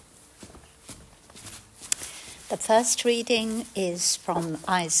The first reading is from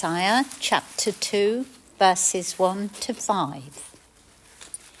Isaiah chapter 2, verses 1 to 5.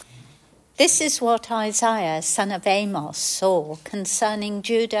 This is what Isaiah, son of Amos, saw concerning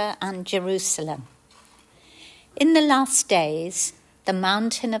Judah and Jerusalem. In the last days, the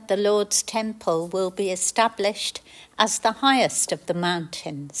mountain of the Lord's temple will be established as the highest of the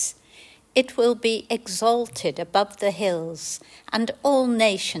mountains. It will be exalted above the hills, and all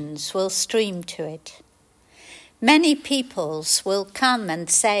nations will stream to it. Many peoples will come and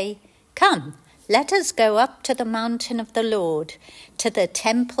say, "Come, let us go up to the mountain of the Lord, to the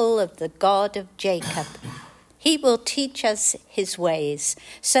temple of the God of Jacob. He will teach us his ways,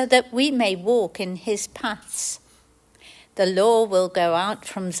 so that we may walk in his paths. The law will go out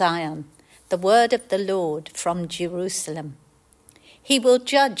from Zion, the word of the Lord from Jerusalem. He will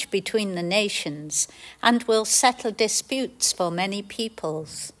judge between the nations and will settle disputes for many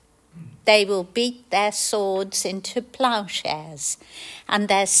peoples. They will beat their swords into plowshares and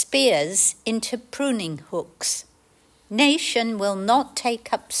their spears into pruning hooks. Nation will not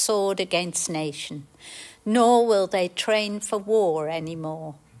take up sword against nation, nor will they train for war any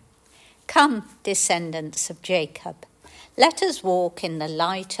more. Come, descendants of Jacob, let us walk in the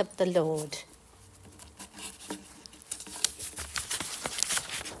light of the Lord."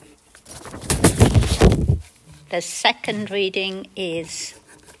 The second reading is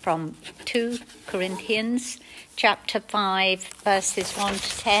from 2 Corinthians chapter 5, verses 1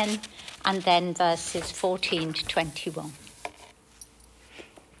 to 10, and then verses 14 to 21.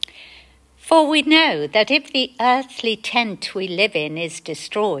 For we know that if the earthly tent we live in is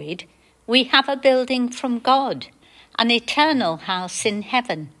destroyed, we have a building from God, an eternal house in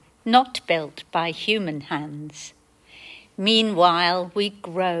heaven, not built by human hands. Meanwhile, we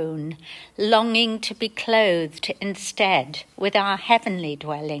groan, longing to be clothed instead with our heavenly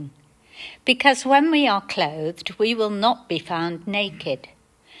dwelling, because when we are clothed, we will not be found naked.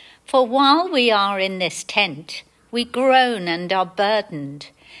 For while we are in this tent, we groan and are burdened,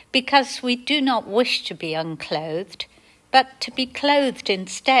 because we do not wish to be unclothed, but to be clothed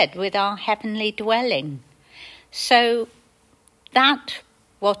instead with our heavenly dwelling, so that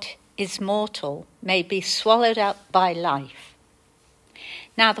what is mortal may be swallowed up by life.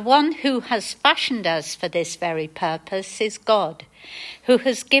 Now the one who has fashioned us for this very purpose is God, who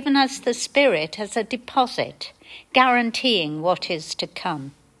has given us the Spirit as a deposit, guaranteeing what is to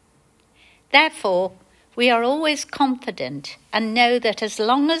come. Therefore, we are always confident and know that as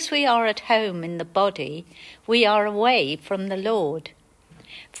long as we are at home in the body, we are away from the Lord.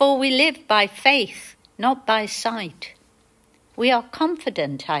 For we live by faith, not by sight. We are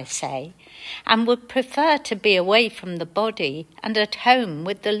confident, I say, and would prefer to be away from the body and at home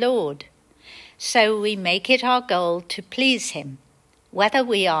with the Lord. So we make it our goal to please him, whether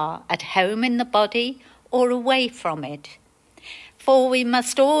we are at home in the body or away from it. For we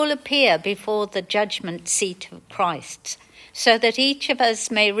must all appear before the judgment seat of Christ, so that each of us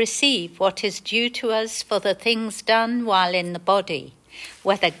may receive what is due to us for the things done while in the body,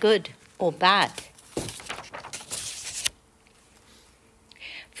 whether good or bad.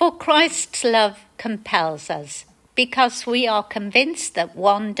 For Christ's love compels us, because we are convinced that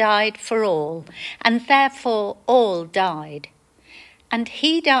one died for all, and therefore all died. And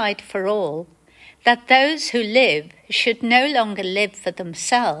he died for all, that those who live should no longer live for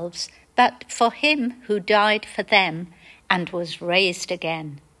themselves, but for him who died for them and was raised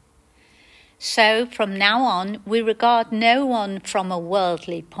again. So from now on we regard no one from a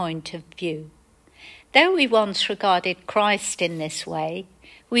worldly point of view. Though we once regarded Christ in this way,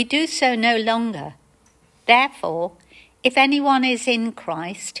 we do so no longer. Therefore, if anyone is in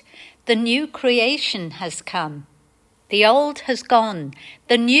Christ, the new creation has come. The old has gone,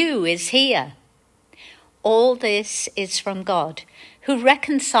 the new is here. All this is from God, who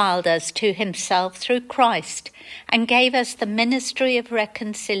reconciled us to himself through Christ and gave us the ministry of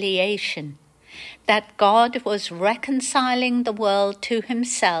reconciliation, that God was reconciling the world to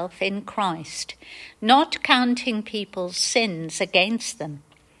himself in Christ, not counting people's sins against them.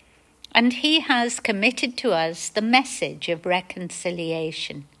 And he has committed to us the message of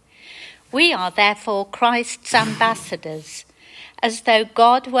reconciliation. We are therefore Christ's ambassadors, as though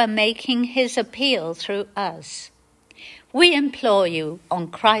God were making his appeal through us. We implore you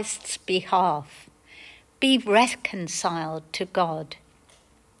on Christ's behalf, be reconciled to God.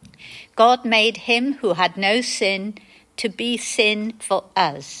 God made him who had no sin to be sin for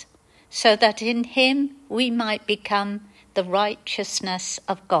us, so that in him we might become the righteousness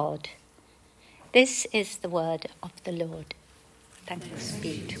of God. This is the word of the Lord. Thanks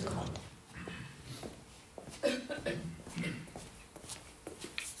be to God.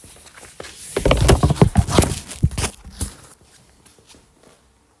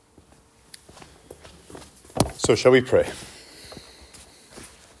 So shall we pray?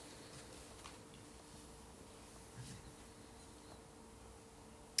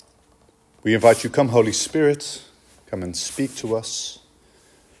 We invite you, come Holy Spirit, come and speak to us.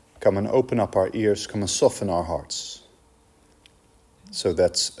 Come and open up our ears, come and soften our hearts. So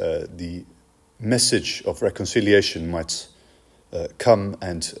that the message of reconciliation might come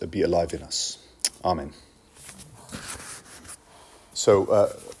and be alive in us. Amen.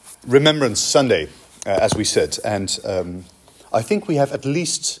 So, Remembrance Sunday, as we said. And I think we have at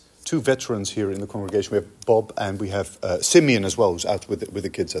least 2 veterans here in the congregation. We have Bob and we have Simeon as well, who's out with the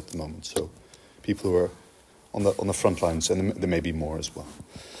kids at the moment. So people who are on the front lines, and there may be more as well.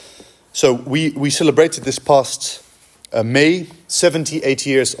 So we celebrated this past May 78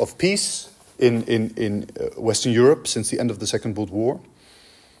 years of peace in Western Europe since the end of the Second World War.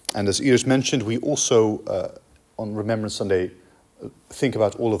 And as Iris mentioned, we also, on Remembrance Sunday, think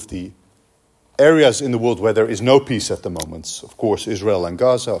about all of the areas in the world where there is no peace at the moment. Of course, Israel and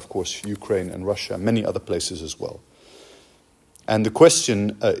Gaza, of course, Ukraine and Russia, many other places as well. And the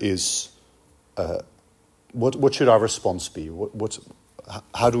question is, what should our response be?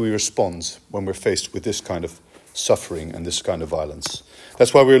 How do we respond when we're faced with this kind of suffering and this kind of violence?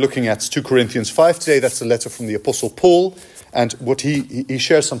 That's why we're looking at 2 Corinthians 5 today. That's the letter from the Apostle Paul. And what he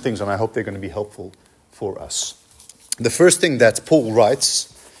shares some things, and I hope they're going to be helpful for us. The first thing that Paul writes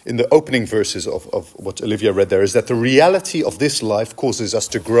in the opening verses of what Olivia read there is that the reality of this life causes us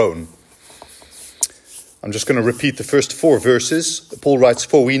to groan. I'm just going to repeat the first 4 verses. Paul writes,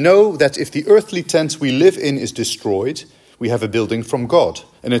 "For we know that if the earthly tent we live in is destroyed, we have a building from God,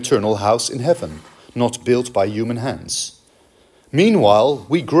 an eternal house in heaven, not built by human hands. Meanwhile,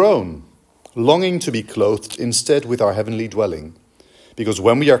 we groan, longing to be clothed instead with our heavenly dwelling, because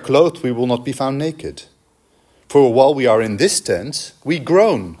when we are clothed, we will not be found naked. For while we are in this tent, we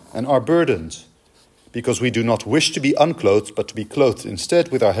groan and are burdened, because we do not wish to be unclothed, but to be clothed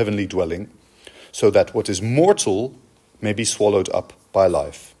instead with our heavenly dwelling, so that what is mortal may be swallowed up by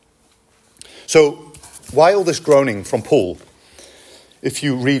life." So, why all this groaning from Paul? If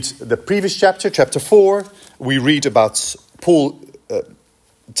you read the previous chapter, chapter 4, we read about Paul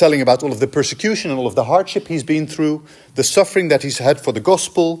telling about all of the persecution and all of the hardship he's been through, the suffering that he's had for the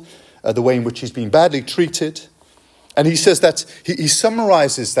gospel, the way in which he's been badly treated. And he says that he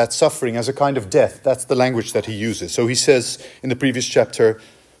summarizes that suffering as a kind of death. That's the language that he uses. So he says in the previous chapter,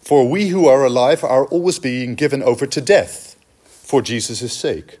 "For we who are alive are always being given over to death for Jesus'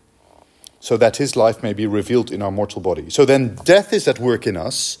 sake, so that his life may be revealed in our mortal body. So then death is at work in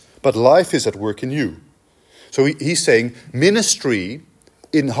us, but life is at work in you." So he's saying ministry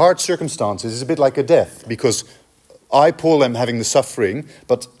in hard circumstances is a bit like a death, because I, Paul, am having the suffering,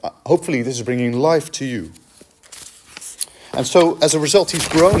 but hopefully this is bringing life to you. And so as a result, he's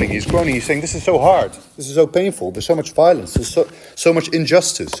groaning, he's saying, this is so hard, this is so painful, there's so much violence, there's so much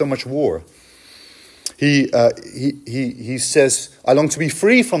injustice, so much war. He says, "I long to be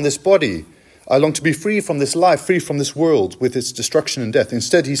free from this body. I long to be free from this life, free from this world with its destruction and death."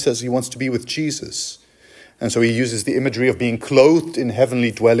 Instead, he says he wants to be with Jesus. And so he uses the imagery of being clothed in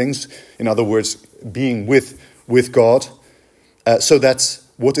heavenly dwellings. In other words, being with God, so that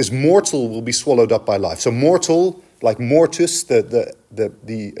what is mortal will be swallowed up by life. So mortal, like mortis, the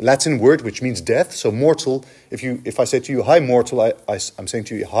Latin word which means death. So mortal, if I say to you, "Hi mortal," I'm saying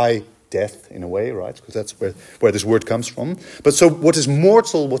to you, "Hi death," in a way, right? Because that's where this word comes from. But so what is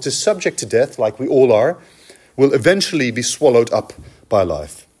mortal, what is subject to death, like we all are, will eventually be swallowed up by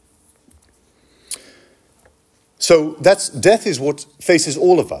life. So death is what faces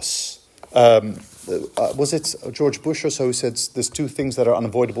all of us. Was it George Bush or so who said there's 2 things that are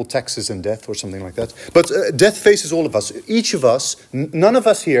unavoidable, taxes and death, or something like that? But death faces all of us. Each of us, none of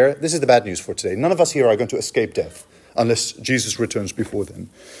us here, this is the bad news for today, none of us here are going to escape death unless Jesus returns before then.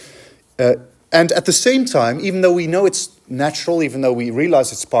 And at the same time, even though we know it's natural, even though we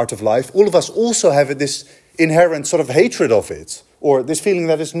realize it's part of life, all of us also have this inherent sort of hatred of it, or this feeling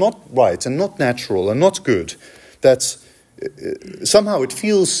that it's not right and not natural and not good, that somehow it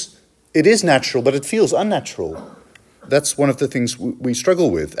is natural, but it feels unnatural. That's one of the things we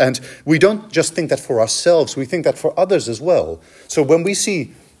struggle with. And we don't just think that for ourselves, we think that for others as well. So when we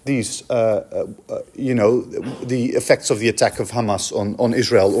see these, the effects of the attack of Hamas on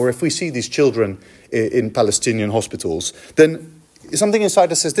Israel, or if we see these children in Palestinian hospitals, then something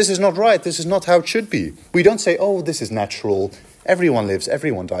inside us says, this is not right, this is not how it should be. We don't say, oh, this is natural, everyone lives,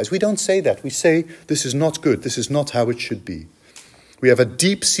 everyone dies. We don't say that. We say, this is not good, this is not how it should be. We have a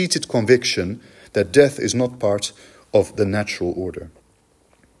deep-seated conviction that death is not part of the natural order.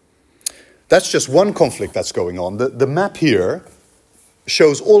 That's just one conflict that's going on. The map here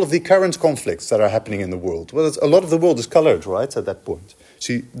shows all of the current conflicts that are happening in the world. Well, a lot of the world is colored, right, at that point.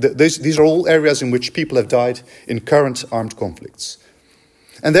 See, these are all areas in which people have died in current armed conflicts.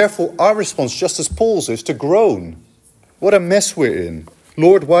 And therefore, our response, just as Paul's, is to groan. What a mess we're in.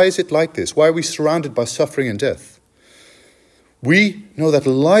 Lord, why is it like this? Why are we surrounded by suffering and death? We know that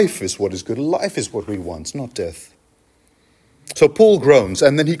life is what is good. Life is what we want, not death. So Paul groans,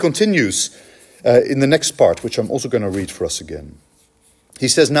 and then he continues in the next part, which I'm also going to read for us again. He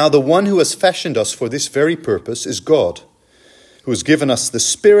says, now the one who has fashioned us for this very purpose is God, who has given us the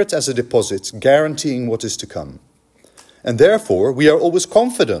Spirit as a deposit, guaranteeing what is to come. And therefore, we are always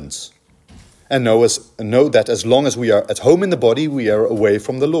confident and know that as long as we are at home in the body, we are away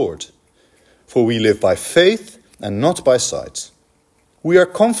from the Lord. For we live by faith and not by sight. We are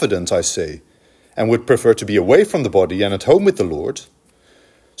confident, I say, and would prefer to be away from the body and at home with the Lord.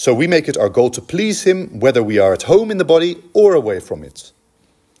 So we make it our goal to please him, whether we are at home in the body or away from it.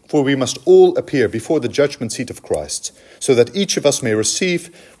 For we must all appear before the judgment seat of Christ, so that each of us may receive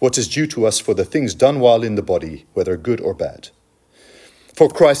what is due to us for the things done while in the body, whether good or bad. For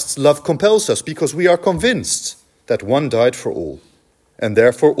Christ's love compels us, because we are convinced that one died for all, and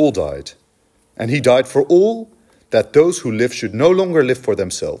therefore all died. And he died for all, that those who live should no longer live for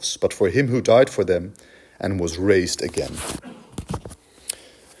themselves, but for him who died for them and was raised again.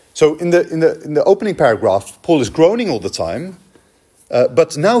 So in the opening paragraph, Paul is groaning all the time,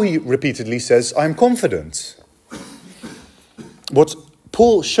 but now he repeatedly says, I'm confident. What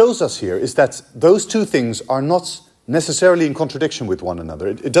Paul shows us here is that those two things are not necessarily in contradiction with one another.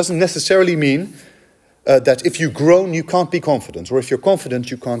 It doesn't necessarily mean that if you groan, you can't be confident, or if you're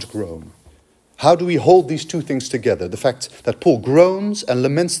confident, you can't groan. How do we hold these two things together? The fact that Paul groans and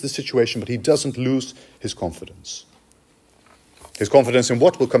laments the situation, but he doesn't lose his confidence. His confidence in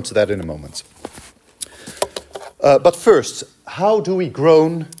what? We'll come to that in a moment. But first, how do we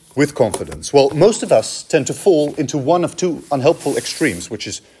groan with confidence? Well, most of us tend to fall into one of two unhelpful extremes, which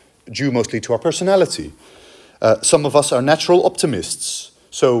is due mostly to our personality. Some of us are natural optimists.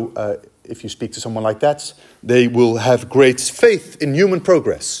 So if you speak to someone like that, they will have great faith in human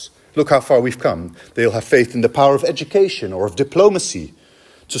progress. Look how far we've come. They'll have faith in the power of education or of diplomacy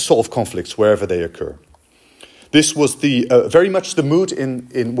to solve conflicts wherever they occur. This was very much the mood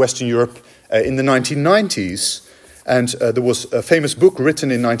in Western Europe in the 1990s. And there was a famous book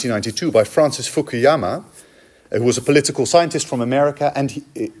written in 1992 by Francis Fukuyama, who was a political scientist from America. And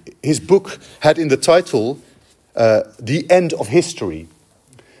his book had in the title, The End of History.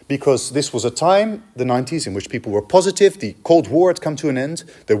 Because this was a time, the 90s, in which people were positive. The Cold War had come to an end.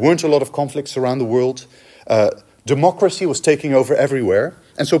 There weren't a lot of conflicts around the world. Democracy was taking over everywhere.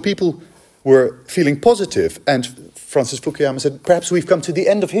 And so people were feeling positive. And Francis Fukuyama said, perhaps we've come to the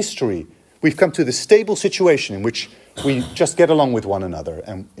end of history. We've come to the stable situation in which we just get along with one another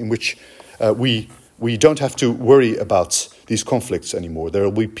and in which we don't have to worry about these conflicts anymore. There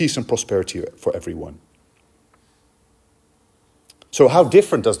will be peace and prosperity for everyone. So how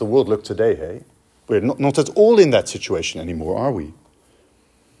different does the world look today, hey? We're not at all in that situation anymore, are we?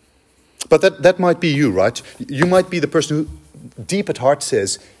 But that might be you, right? You might be the person who deep at heart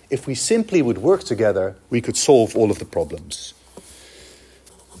says, if we simply would work together, we could solve all of the problems.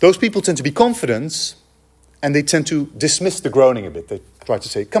 Those people tend to be confident, and they tend to dismiss the groaning a bit. They try to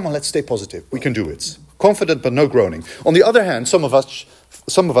say, come on, let's stay positive. We can do it. Confident, but no groaning. On the other hand, some of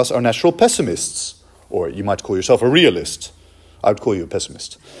us are natural pessimists, or you might call yourself a realist. I would call you a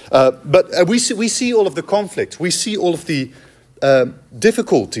pessimist. But we see all of the conflict. We see all of the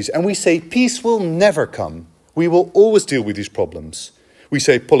difficulties. And we say, peace will never come. We will always deal with these problems. We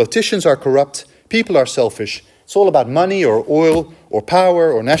say, politicians are corrupt. People are selfish. It's all about money or oil or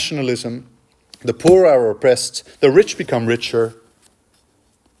power or nationalism. The poor are oppressed. The rich become richer.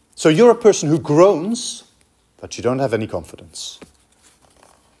 So you're a person who groans, but you don't have any confidence.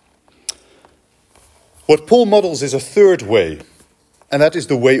 What Paul models is a third way, and that is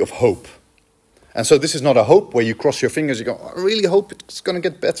the way of hope. And so this is not a hope where you cross your fingers, you go, I really hope it's going to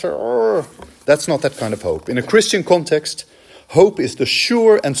get better. That's not that kind of hope. In a Christian context, hope is the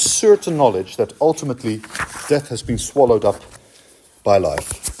sure and certain knowledge that ultimately death has been swallowed up by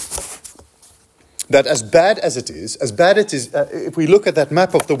life. That as bad it is, if we look at that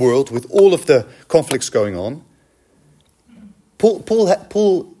map of the world with all of the conflicts going on,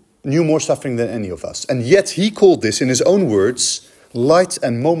 Paul knew more suffering than any of us. And yet he called this, in his own words, light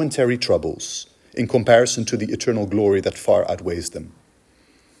and momentary troubles in comparison to the eternal glory that far outweighs them.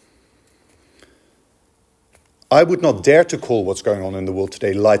 I would not dare to call what's going on in the world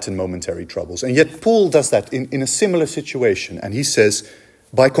today light and momentary troubles. And yet Paul does that in a similar situation. And he says,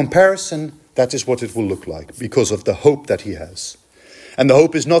 by comparison, that is what it will look like because of the hope that he has. And the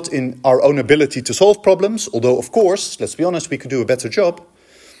hope is not in our own ability to solve problems, although, of course, let's be honest, we could do a better job.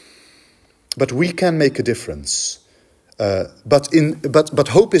 But we can make a difference. But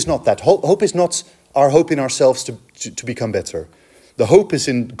hope is not that. Hope is not our hope in ourselves to become better. The hope is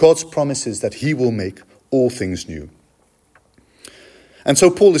in God's promises that he will make all things new. And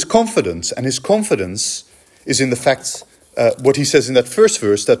so Paul is confident, and his confidence is in the fact, what he says in that first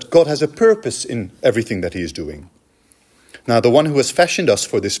verse, that God has a purpose in everything that he is doing. Now, the one who has fashioned us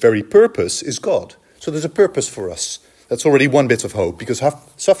for this very purpose is God. So there's a purpose for us. That's already one bit of hope, because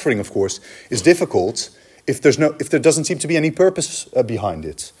suffering, of course, is difficult if there doesn't seem to be any purpose behind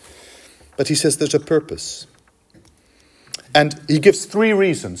it. But he says there's a purpose. And he gives 3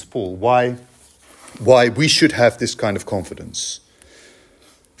 reasons, Paul, why we should have this kind of confidence.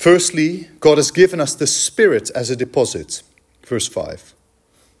 Firstly, God has given us the Spirit as a deposit. Verse 5.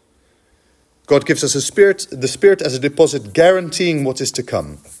 God gives us the Spirit as a deposit, guaranteeing what is to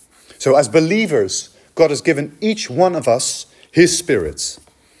come. So as believers, God has given each one of us his Spirit.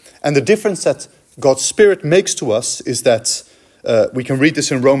 And the difference that God's Spirit makes to us is that, we can read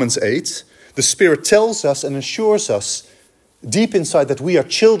this in Romans 8, the Spirit tells us and assures us deep inside that we are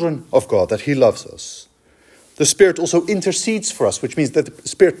children of God, that he loves us. The Spirit also intercedes for us, which means that the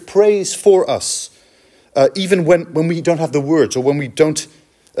Spirit prays for us, even when we don't have the words, or when we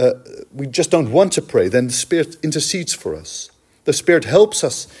just don't want to pray, then the Spirit intercedes for us. The Spirit helps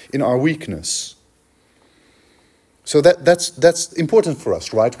us in our weakness. So that's important for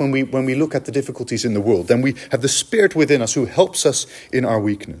us, right? When we look at the difficulties in the world, then we have the Spirit within us who helps us in our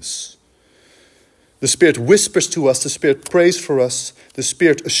weakness. The Spirit whispers to us, the Spirit prays for us, the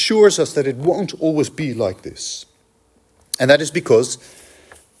Spirit assures us that it won't always be like this. And that is because,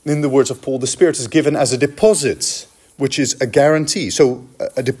 in the words of Paul, the Spirit is given as a deposit, which is a guarantee. So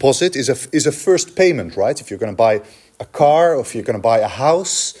a deposit is a first payment, right? If you're going to buy a car, or if you're going to buy a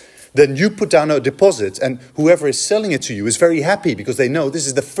house, then you put down a deposit, and whoever is selling it to you is very happy because they know this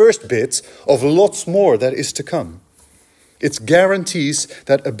is the first bit of lots more that is to come. It guarantees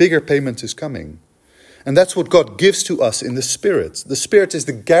that a bigger payment is coming. And that's what God gives to us in the Spirit. The Spirit is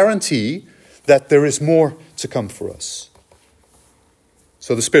the guarantee that there is more to come for us.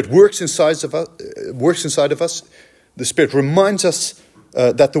 So the Spirit works inside of us. The Spirit reminds us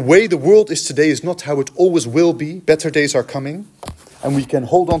that the way the world is today is not how it always will be. Better days are coming. And we can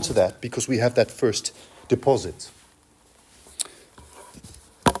hold on to that because we have that first deposit.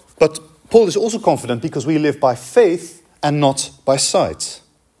 But Paul is also confident because we live by faith and not by sight.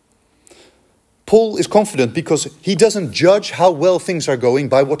 Paul is confident because he doesn't judge how well things are going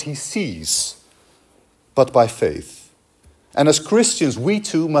by what he sees, but by faith. And as Christians, we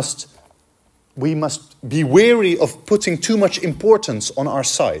too must be wary of putting too much importance on our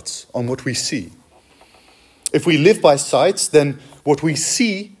sight, on what we see. If we live by sight, then what we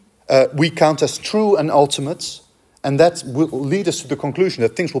see we count as true and ultimate, and that will lead us to the conclusion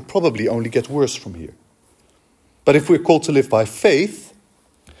that things will probably only get worse from here. But if we're called to live by faith,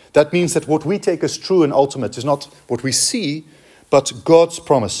 that means that what we take as true and ultimate is not what we see, but God's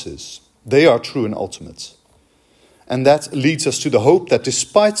promises. They are true and ultimate. And that leads us to the hope that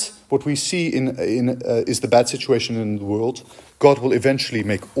despite what we see is the bad situation in the world, God will eventually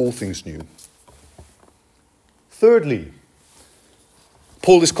make all things new. Thirdly,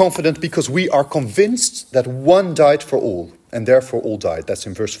 Paul is confident because we are convinced that one died for all, and therefore all died. That's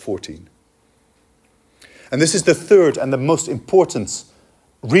in verse 14. And this is the third and the most important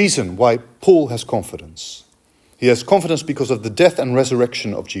reason why Paul has confidence. He has confidence because of the death and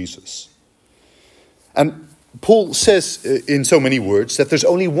resurrection of Jesus. And Paul says in so many words that there's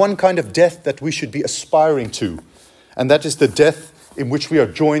only one kind of death that we should be aspiring to, and that is the death in which we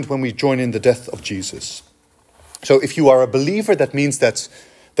are joined when we join in the death of Jesus. So if you are a believer, that means that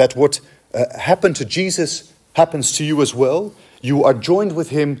what happened to Jesus happens to you as well. You are joined with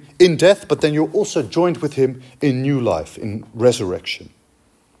him in death, but then you're also joined with him in new life, in resurrection.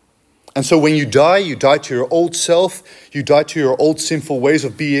 And so when you die to your old self, you die to your old sinful ways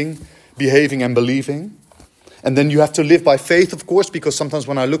of being, behaving and believing. And then you have to live by faith, of course, because sometimes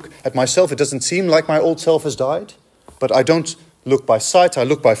when I look at myself, it doesn't seem like my old self has died. But I don't look by sight, I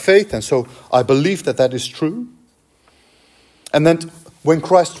look by faith, and so I believe that is true. And then when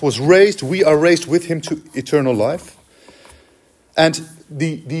Christ was raised, we are raised with him to eternal life. And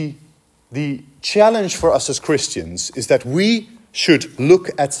the challenge for us as Christians is that we should look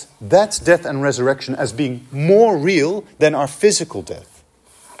at that death and resurrection as being more real than our physical death.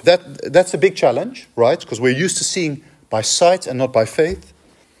 That's a big challenge, right? Because we're used to seeing by sight and not by faith.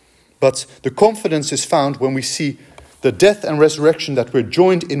 But the confidence is found when we see the death and resurrection that we're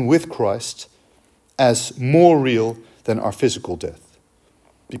joined in with Christ as more real than our physical death.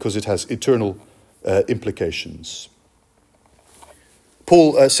 because it has eternal implications.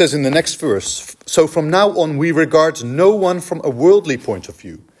 Paul says in the next verse, so from now on we regard no one from a worldly point of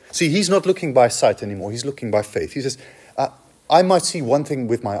view. See, he's not looking by sight anymore, he's looking by faith. He says, I might see one thing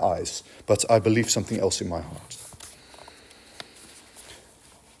with my eyes, but I believe something else in my heart.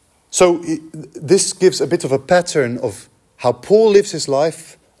 So this gives a bit of a pattern of how Paul lives his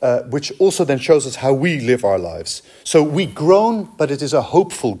life, which also then shows us how we live our lives. So we groan, but it is a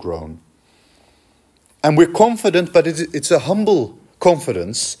hopeful groan. And we're confident, but it's a humble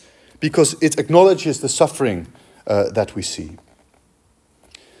confidence, because it acknowledges the suffering that we see.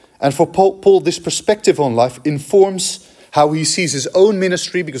 And for Paul, this perspective on life informs how he sees his own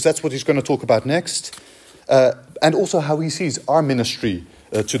ministry, because that's what he's going to talk about next, and also how he sees our ministry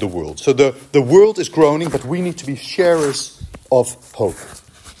to the world. So the world is groaning, but we need to be sharers of hope.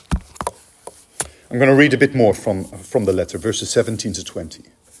 I'm going to read a bit more from the letter, verses 17 to 20.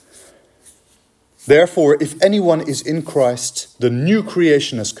 Therefore, if anyone is in Christ, the new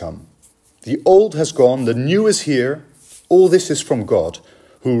creation has come. The old has gone, the new is here. All this is from God,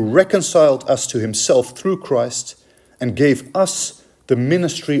 who reconciled us to himself through Christ and gave us the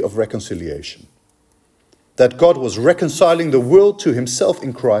ministry of reconciliation. That God was reconciling the world to himself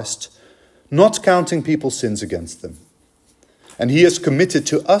in Christ, not counting people's sins against them. And he has committed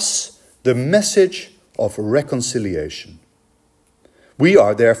to us the message of reconciliation. We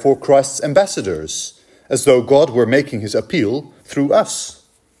are therefore Christ's ambassadors, as though God were making his appeal through us.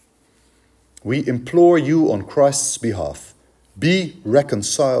 We implore you on Christ's behalf, be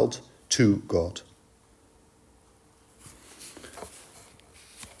reconciled to God.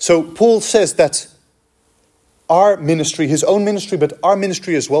 So Paul says that our ministry, his own ministry, but our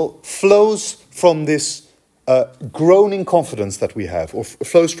ministry as well, flows from this groaning confidence that we have, or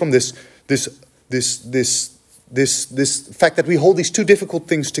flows from this fact that we hold these two difficult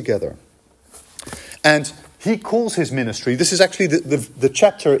things together. And he calls his ministry, this is actually the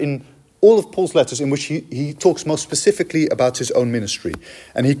chapter in all of Paul's letters in which he talks most specifically about his own ministry.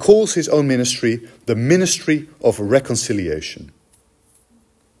 And he calls his own ministry the ministry of reconciliation.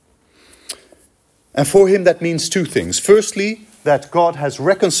 And for him that means two things. Firstly, that God has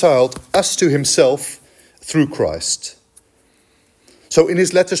reconciled us to himself through Christ. So in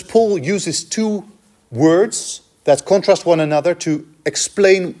his letters, Paul uses two words that contrast one another to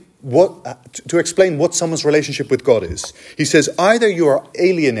explain what someone's relationship with God is. He says, either you are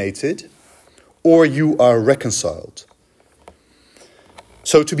alienated or you are reconciled.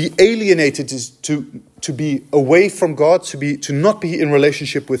 So to be alienated is to be away from God, to not be in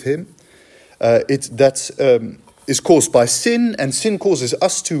relationship with him. That is caused by sin, and sin causes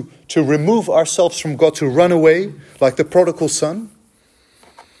us to remove ourselves from God, to run away like the prodigal son.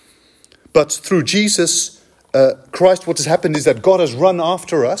 But through Jesus Christ, what has happened is that God has run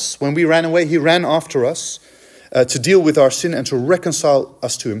after us. When we ran away, he ran after us to deal with our sin and to reconcile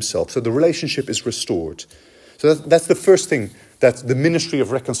us to himself. So the relationship is restored. So that's the first thing that the ministry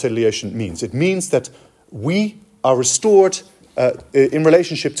of reconciliation means. It means that we are restored in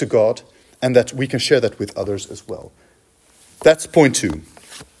relationship to God, and that we can share that with others as well. That's point two.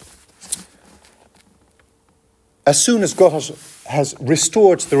 As soon as God has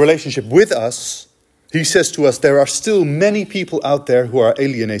restored the relationship with us, he says to us, there are still many people out there who are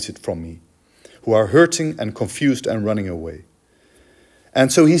alienated from me, who are hurting and confused and running away.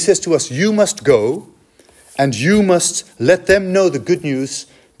 And so he says to us, you must go and you must let them know the good news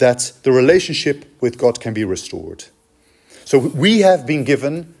that the relationship with God can be restored. So we have been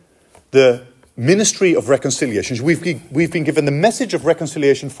given the ministry of reconciliation. We've been given the message of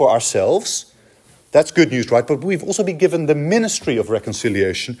reconciliation for ourselves. That's good news, right? But we've also been given the ministry of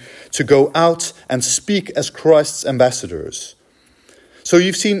reconciliation to go out and speak as Christ's ambassadors. So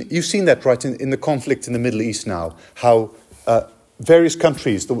you've seen that, right, in the conflict in the Middle East now, how various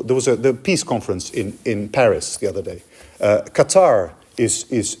countries, there was the peace conference in Paris the other day. Qatar is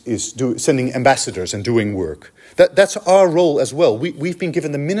sending ambassadors and doing work. That's our role as well. We've been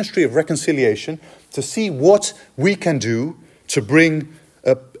given the ministry of reconciliation to see what we can do to bring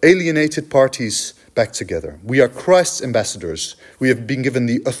alienated parties back together. We are Christ's ambassadors. We have been given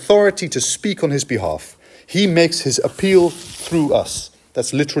the authority to speak on his behalf. He makes his appeal through us.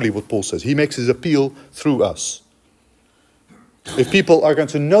 That's literally what Paul says. He makes his appeal through us. If people are going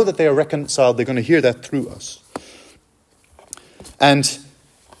to know that they are reconciled, they're going to hear that through us. And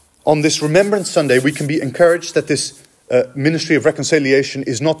on this Remembrance Sunday, we can be encouraged that this ministry of reconciliation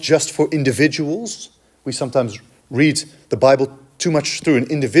is not just for individuals. We sometimes read the Bible too much through an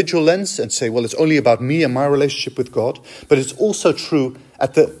individual lens and say, well, it's only about me and my relationship with God. But it's also true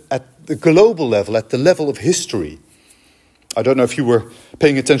at the global level, at the level of history. I don't know if you were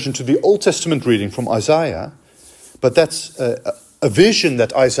paying attention to the Old Testament reading from Isaiah, but that's a vision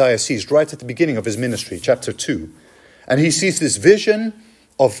that Isaiah sees right at the beginning of his ministry, chapter 2. And he sees this vision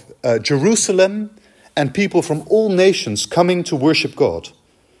of Jerusalem and people from all nations coming to worship God.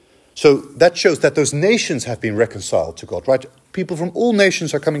 So that shows that those nations have been reconciled to God, right? People from all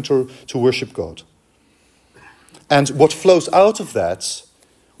nations are coming to worship God. And what flows out of that,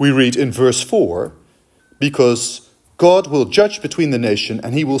 we read in verse 4, because God will judge between the nation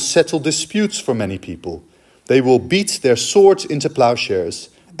and he will settle disputes for many people. They will beat their swords into plowshares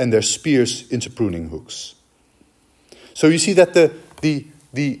and their spears into pruning hooks. So you see that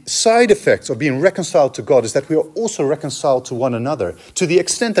the side effects of being reconciled to God is that we are also reconciled to one another, to the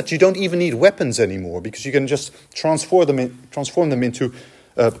extent that you don't even need weapons anymore, because you can just transform them into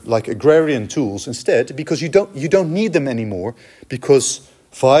like agrarian tools instead, because you don't need them anymore, because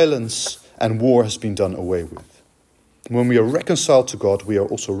violence and war has been done away with. When we are reconciled to God, we are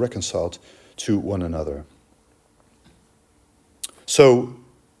also reconciled to one another. So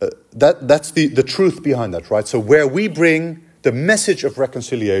that's the truth behind that, right? So where we bring the message of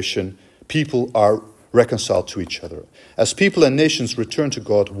reconciliation, people are reconciled to each other. As people and nations return to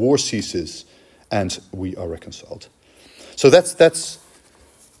God, war ceases and we are reconciled. So that's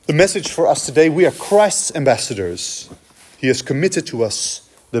the message for us today. We are Christ's ambassadors. He has committed to us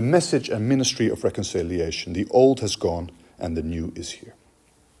the message and ministry of reconciliation. The old has gone and the new is here.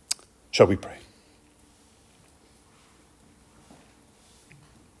 Shall we pray?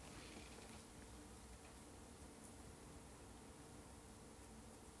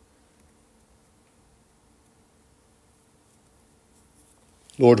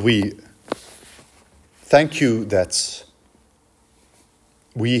 Lord, we thank you that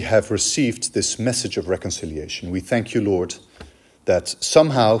we have received this message of reconciliation. We thank you, Lord, that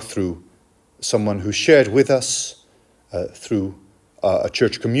somehow through someone who shared with us, through a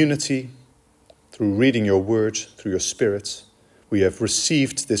church community, through reading your word, through your spirit, we have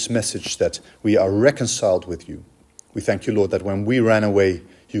received this message that we are reconciled with you. We thank you, Lord, that when we ran away,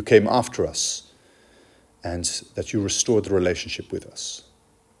 you came after us and that you restored the relationship with us.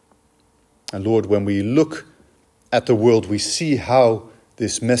 And Lord, when we look at the world, we see how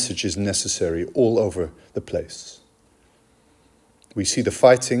this message is necessary all over the place. We see the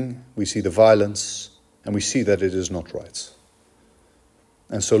fighting, we see the violence, and we see that it is not right.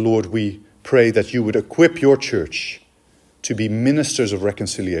 And so, Lord, we pray that you would equip your church to be ministers of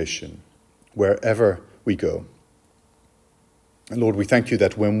reconciliation wherever we go. And Lord, we thank you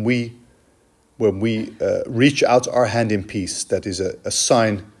that when we reach out our hand in peace, that is a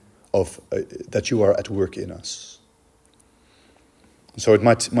sign of that you are at work in us. So it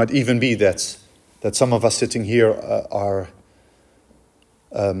might even be that some of us sitting here are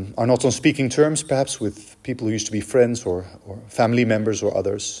not on speaking terms, perhaps with people who used to be friends or family members or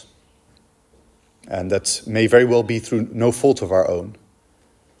others, and that may very well be through no fault of our own.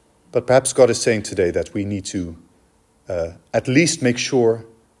 But perhaps God is saying today that we need to at least make sure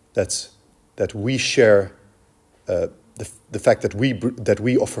that we share the fact that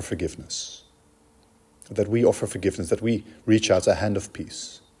we offer forgiveness, that we reach out a hand of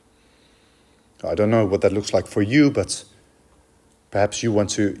peace. I don't know what that looks like for you, but perhaps you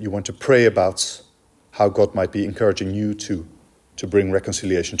want to pray about how God might be encouraging you to bring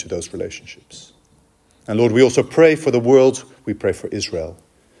reconciliation to those relationships. And Lord, we also pray for the world. We pray for Israel,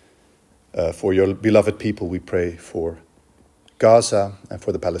 for your beloved people. We pray for Gaza and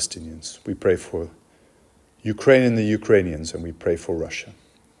for the Palestinians. We pray for Ukraine and the Ukrainians, and we pray for Russia.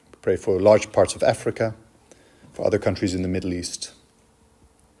 We pray for large parts of Africa, for other countries in the Middle East.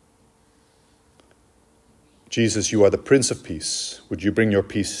 Jesus, you are the Prince of Peace. Would you bring your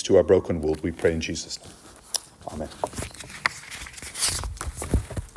peace to our broken world? We pray in Jesus' name. Amen.